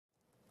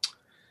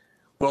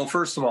Well,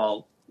 first of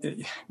all,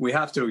 we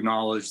have to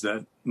acknowledge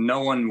that no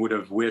one would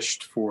have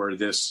wished for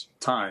this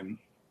time,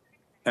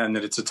 and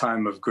that it's a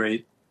time of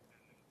great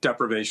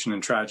deprivation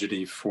and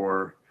tragedy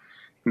for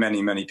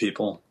many, many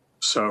people.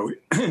 So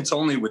it's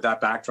only with that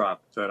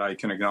backdrop that I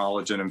can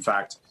acknowledge that, in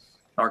fact,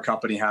 our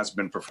company has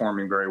been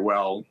performing very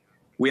well.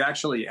 We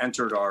actually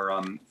entered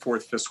our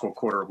fourth fiscal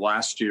quarter of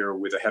last year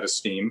with a head of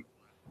steam,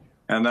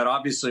 and that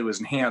obviously was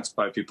enhanced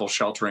by people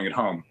sheltering at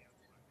home.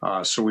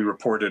 So we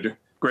reported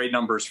great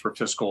numbers for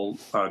fiscal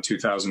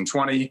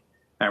 2020,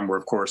 and we're,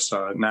 of course,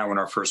 now in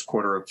our first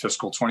quarter of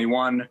fiscal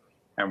 21,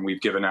 and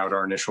we've given out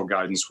our initial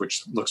guidance,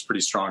 which looks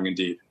pretty strong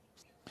indeed.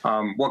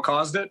 What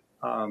caused it?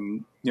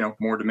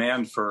 More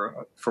demand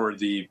for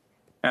the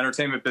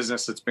entertainment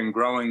business that's been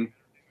growing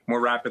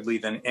more rapidly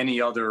than any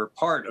other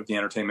part of the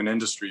entertainment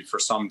industry for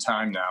some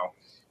time now.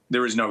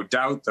 There is no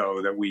doubt,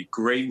 though, that we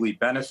greatly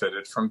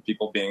benefited from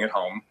people being at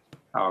home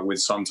with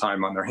some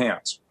time on their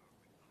hands.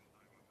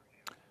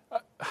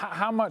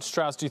 How much,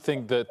 Strauss, do you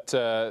think that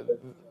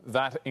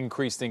that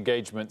increased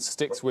engagement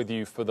sticks with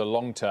you for the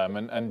long term?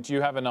 And do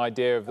you have an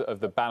idea of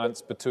the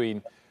balance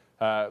between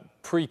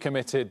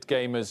pre-committed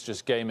gamers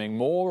just gaming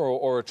more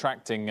or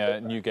attracting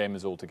new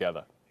gamers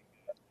altogether?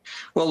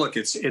 Well, look,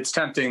 it's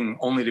tempting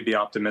only to be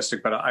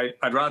optimistic, but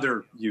I'd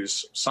rather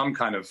use some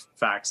kind of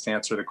facts to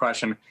answer the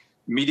question.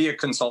 Media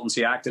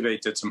consultancy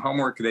Activate did some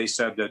homework. They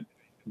said that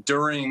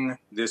during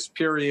this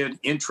period,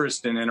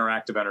 interest in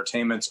interactive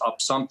entertainment's up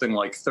something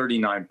like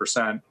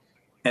 39%.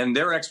 And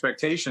their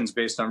expectations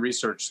based on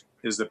research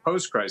is that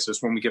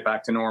post-crisis, when we get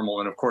back to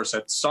normal, and of course,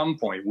 at some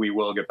point we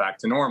will get back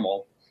to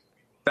normal,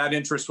 that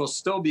interest will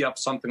still be up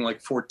something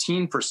like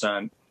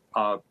 14%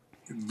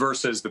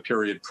 versus the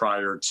period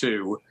prior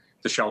to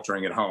the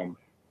sheltering at home,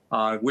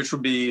 which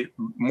would be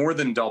more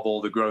than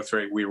double the growth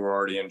rate we were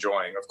already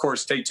enjoying. Of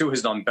course, Take-Two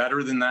has done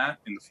better than that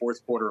in the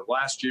fourth quarter of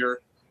last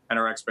year, and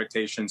our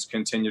expectations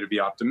continue to be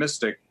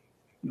optimistic.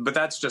 But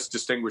that's just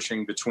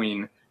distinguishing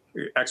between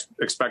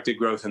expected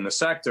growth in the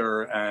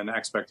sector and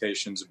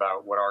expectations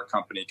about what our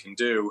company can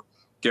do,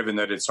 given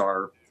that it's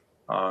our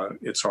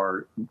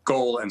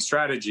goal and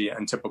strategy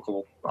and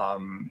typical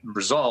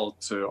result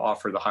to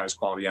offer the highest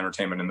quality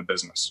entertainment in the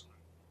business.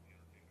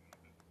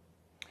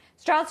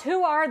 Strauss,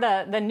 who are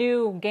the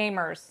new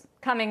gamers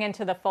coming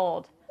into the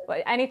fold?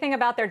 Anything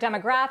about their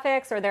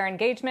demographics or their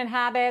engagement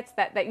habits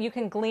that you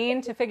can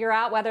glean to figure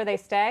out whether they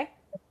stay?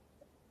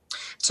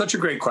 Such a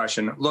great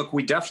question. Look,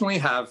 we definitely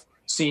have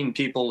seen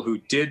people who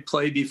did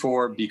play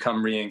before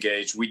become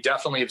re-engaged. We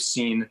definitely have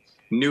seen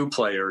new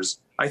players.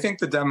 I think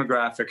the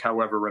demographic,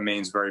 however,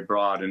 remains very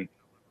broad. And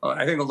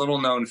I think a little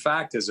known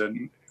fact is that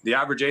the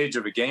average age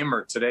of a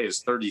gamer today is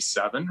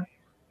 37.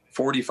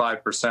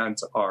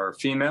 45% are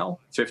female,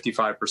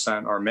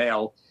 55% are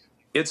male.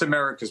 It's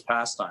America's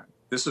pastime.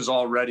 This is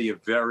already a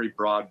very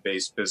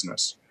broad-based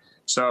business.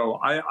 So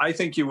I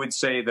think you would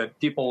say that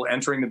people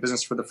entering the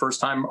business for the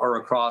first time are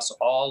across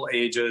all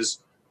ages,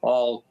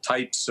 all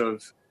types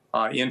of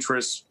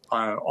interests.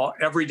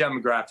 Every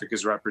demographic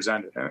is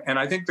represented. And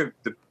I think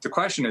the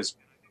question is,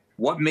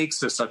 what makes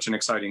this such an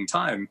exciting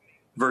time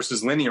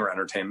versus linear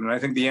entertainment? And I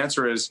think the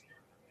answer is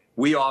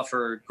we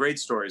offer great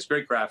stories,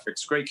 great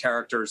graphics, great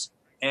characters,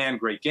 and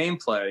great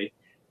gameplay.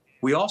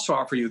 We also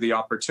offer you the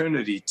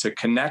opportunity to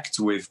connect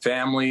with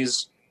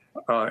families,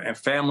 and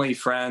family,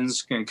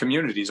 friends, and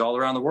communities all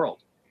around the world.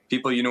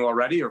 People you know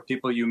already or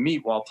people you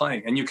meet while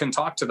playing. And you can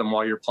talk to them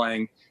while you're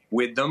playing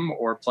with them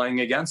or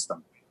playing against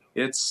them.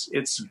 It's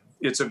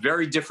a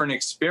very different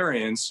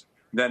experience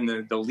than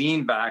the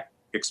lean back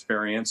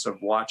experience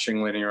of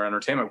watching linear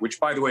entertainment, which,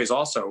 by the way, is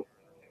also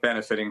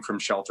benefiting from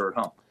shelter at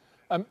home.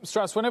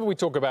 Strauss, whenever we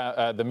talk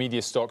about the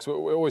media stocks,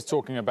 we're always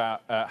talking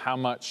about how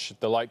much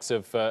the likes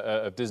of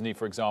Disney,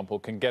 for example,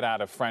 can get out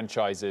of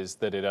franchises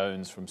that it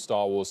owns, from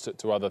Star Wars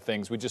to other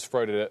things. We just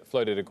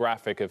floated a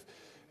graphic of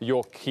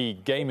your key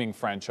gaming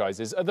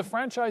franchises. Are the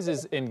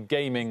franchises in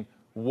gaming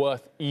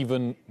worth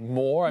even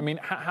more? I mean,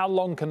 how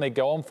long can they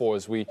go on for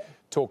as we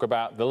talk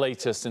about the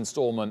latest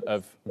installment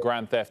of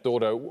Grand Theft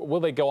Auto? Will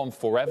they go on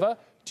forever?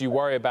 Do you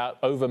worry about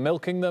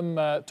over-milking them?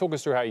 Talk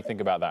us through how you think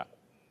about that.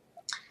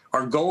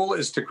 Our goal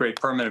is to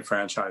create permanent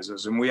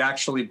franchises, and we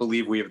actually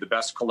believe we have the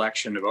best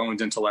collection of owned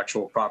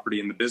intellectual property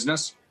in the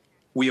business.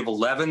 We have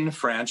 11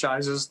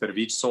 franchises that have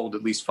each sold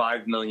at least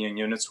 5 million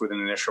units with an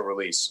initial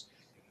release.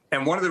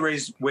 And one of the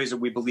ways that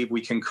we believe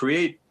we can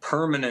create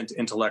permanent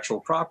intellectual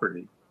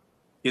property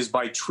is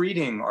by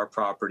treating our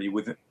property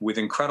with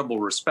incredible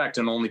respect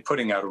and only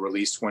putting out a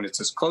release when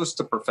it's as close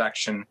to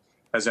perfection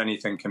as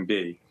anything can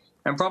be.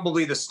 And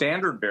probably the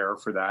standard bearer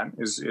for that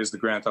is the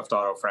Grand Theft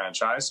Auto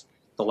franchise.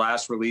 The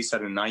last release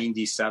had a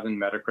 97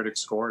 Metacritic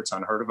score. It's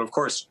unheard of. Of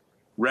course,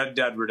 Red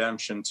Dead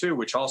Redemption 2,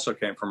 which also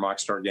came from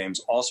Rockstar Games,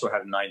 also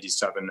had a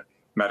 97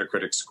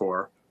 Metacritic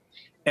score.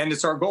 And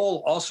it's our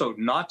goal also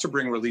not to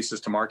bring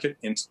releases to market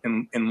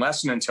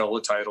unless and until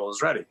the title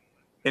is ready.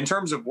 In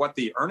terms of what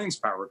the earnings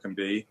power can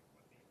be,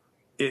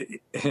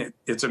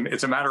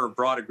 it's a matter of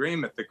broad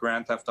agreement that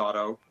Grand Theft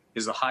Auto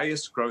is the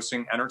highest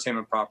grossing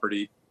entertainment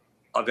property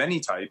of any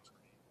type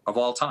of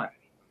all time.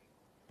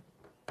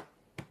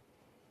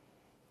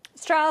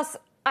 Strauss,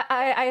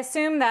 I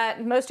assume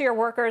that most of your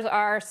workers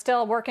are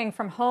still working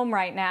from home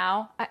right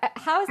now.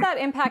 How has that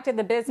impacted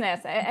the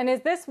business? And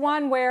is this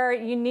one where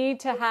you need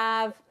to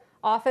have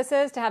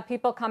offices to have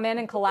people come in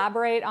and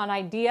collaborate on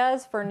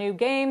ideas for new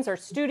games or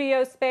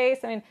studio space?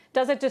 I mean,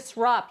 does it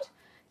disrupt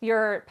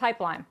your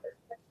pipeline?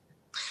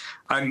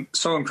 I'm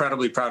so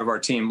incredibly proud of our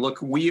team. Look,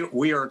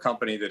 we are a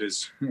company that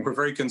we're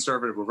very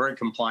conservative, we're very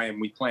compliant,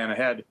 we plan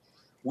ahead.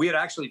 We had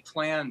actually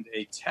planned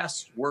a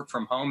test work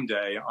from home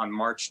day on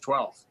March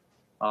 12th.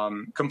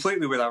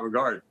 Completely without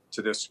regard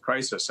to this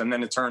crisis. And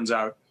then it turns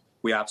out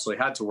we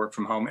absolutely had to work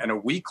from home. And a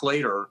week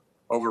later,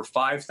 over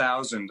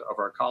 5,000 of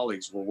our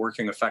colleagues were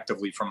working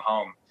effectively from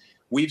home.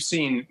 We've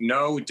seen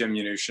no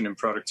diminution in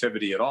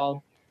productivity at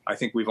all. I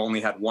think we've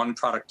only had one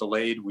product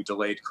delayed. We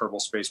delayed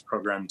Kerbal Space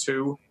Program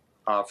 2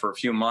 for a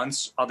few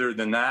months. Other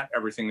than that,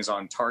 everything is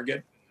on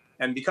target.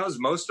 And because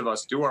most of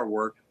us do our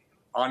work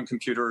on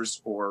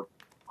computers or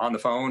on the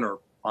phone or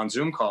on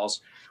Zoom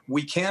calls,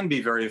 we can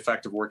be very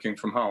effective working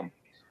from home.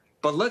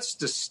 But let's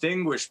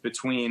distinguish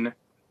between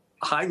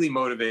a highly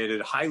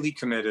motivated, highly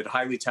committed,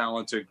 highly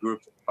talented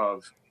group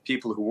of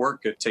people who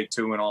work at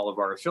Take-Two and all of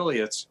our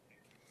affiliates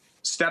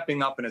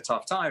stepping up in a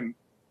tough time.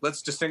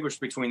 Let's distinguish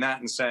between that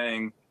and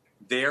saying,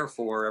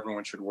 therefore,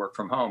 everyone should work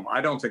from home.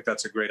 I don't think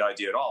that's a great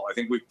idea at all. I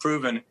think we've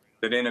proven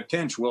that in a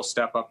pinch, we'll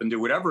step up and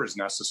do whatever is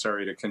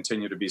necessary to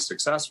continue to be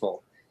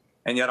successful.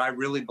 And yet I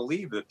really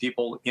believe that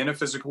people in a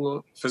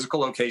physical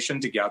location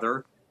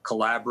together,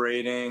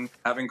 collaborating,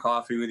 having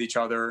coffee with each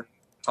other,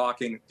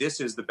 talking, this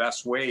is the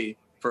best way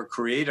for a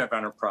creative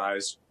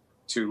enterprise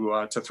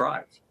to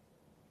thrive.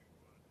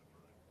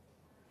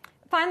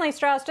 Finally,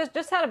 Strauss,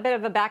 just had a bit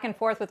of a back and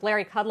forth with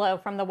Larry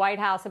Kudlow from the White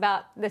House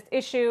about this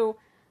issue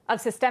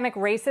of systemic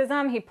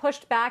racism. He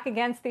pushed back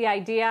against the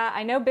idea.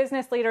 I know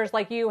business leaders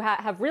like you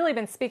have really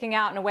been speaking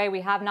out in a way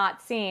we have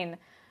not seen,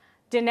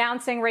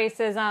 denouncing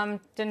racism,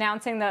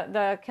 denouncing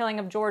the killing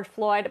of George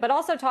Floyd, but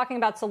also talking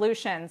about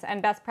solutions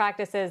and best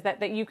practices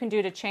that you can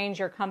do to change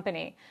your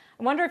company.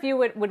 I wonder if you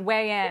would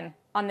weigh in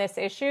on this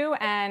issue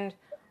and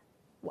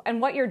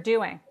what you're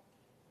doing.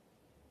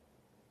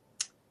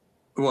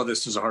 Well,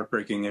 this is a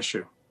heartbreaking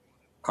issue.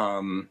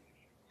 Do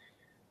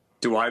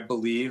I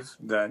believe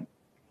that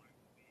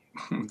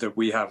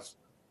we have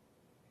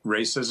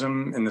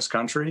racism in this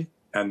country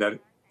and that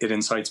it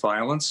incites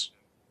violence?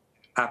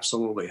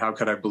 Absolutely. How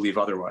could I believe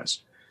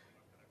otherwise?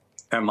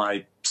 Am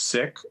I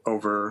sick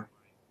over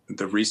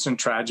the recent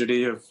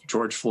tragedy of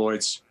George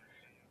Floyd's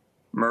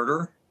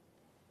murder?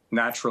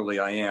 Naturally,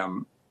 I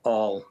am.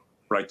 All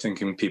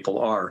right-thinking people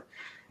are.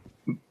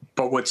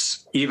 But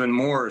what's even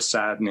more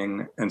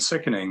saddening and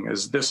sickening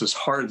is this is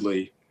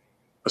hardly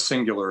a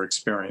singular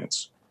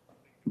experience.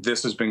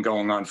 This has been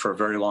going on for a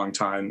very long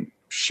time.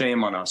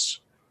 Shame on us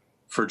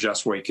for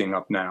just waking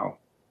up now.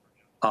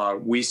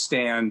 We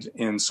stand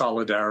in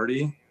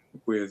solidarity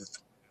with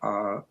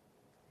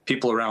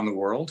people around the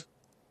world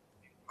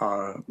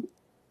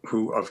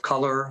who of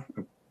color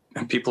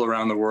and people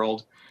around the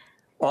world,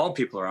 all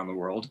people around the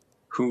world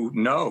who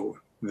know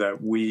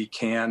that we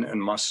can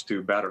and must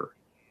do better.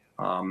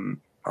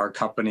 Our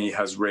company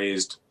has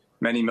raised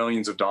many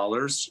millions of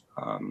dollars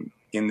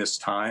in this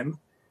time,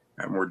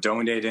 and we're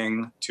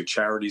donating to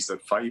charities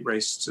that fight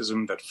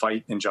racism, that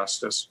fight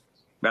injustice.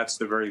 That's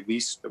the very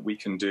least that we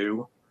can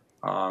do.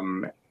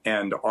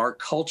 And our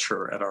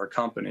culture at our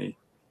company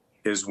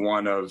is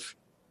one of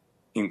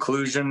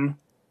inclusion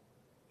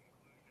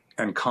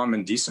and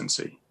common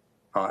decency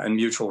and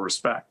mutual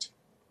respect.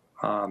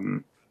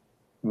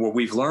 What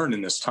we've learned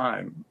in this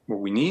time, what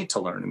we need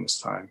to learn in this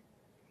time,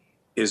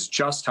 is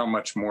just how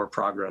much more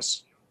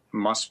progress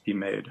must be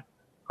made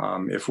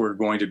if we're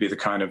going to be the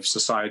kind of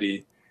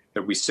society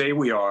that we say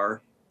we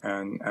are,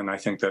 and I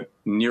think that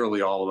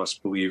nearly all of us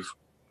believe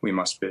we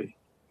must be.